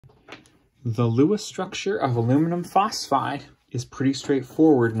The Lewis structure of aluminum phosphide is pretty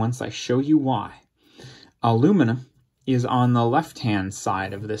straightforward once I show you why. Aluminum is on the left-hand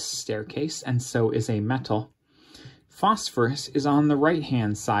side of this staircase, and so is a metal. Phosphorus is on the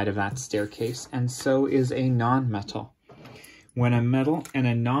right-hand side of that staircase, and so is a non-metal. When a metal and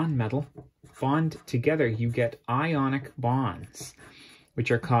a non-metal bond together, you get ionic bonds,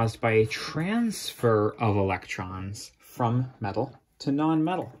 which are caused by a transfer of electrons from metal to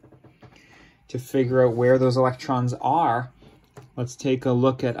non-metal. To figure out where those electrons are, let's take a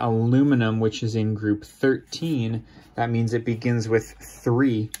look at aluminum, which is in group 13. That means it begins with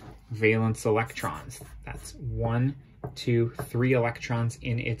 3 valence electrons. That's 1, 2, 3 electrons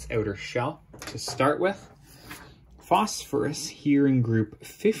in its outer shell to start with. Phosphorus, here in group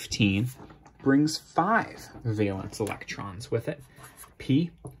 15, brings 5 valence electrons with it.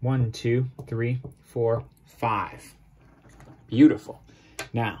 P, 1, 2, 3, 4, 5. Beautiful.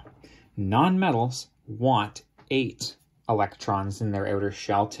 Now, non-metals want 8 electrons in their outer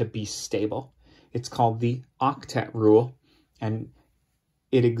shell to be stable. It's called the octet rule, and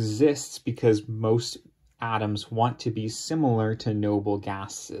it exists because most atoms want to be similar to noble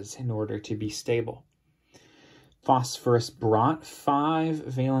gases in order to be stable. Phosphorus brought 5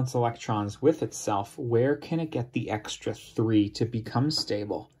 valence electrons with itself. Where can it get the extra 3 to become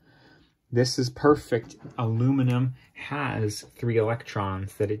stable? This is perfect. Aluminum has 3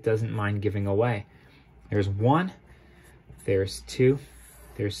 electrons that it doesn't mind giving away. There's 1, there's 2,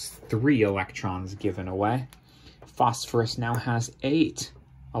 there's 3 electrons given away. Phosphorus now has 8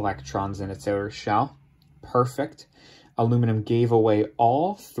 electrons in its outer shell. Perfect. Aluminum gave away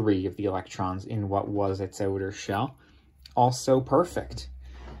all 3 of the electrons in what was its outer shell. Also perfect.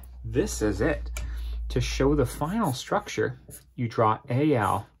 This is it. To show the final structure, you draw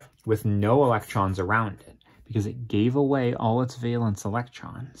Al with no electrons around it, because it gave away all its valence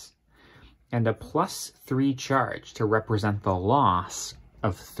electrons, and a +3 charge to represent the loss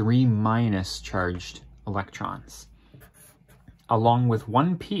of 3 minus charged electrons, along with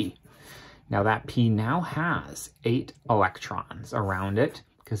 1 p. Now that p now has 8 electrons around it,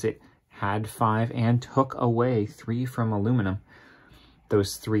 because it had 5 and took away 3 from aluminum.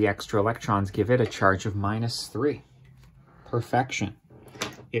 Those 3 extra electrons give it a charge of -3. Perfection.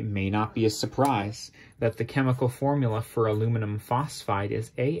 It may not be a surprise that the chemical formula for aluminum phosphide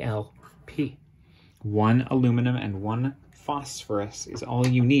is AlP. 1 aluminum and 1 phosphorus is all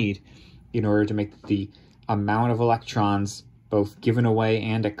you need in order to make the amount of electrons, both given away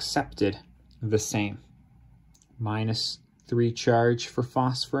and accepted, the same. -3 charge for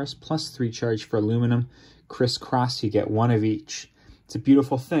phosphorus, +3 charge for aluminum. Crisscross, you get 1 of each. It's a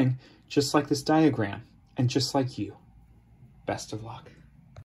beautiful thing, just like this diagram, and just like you. Best of luck.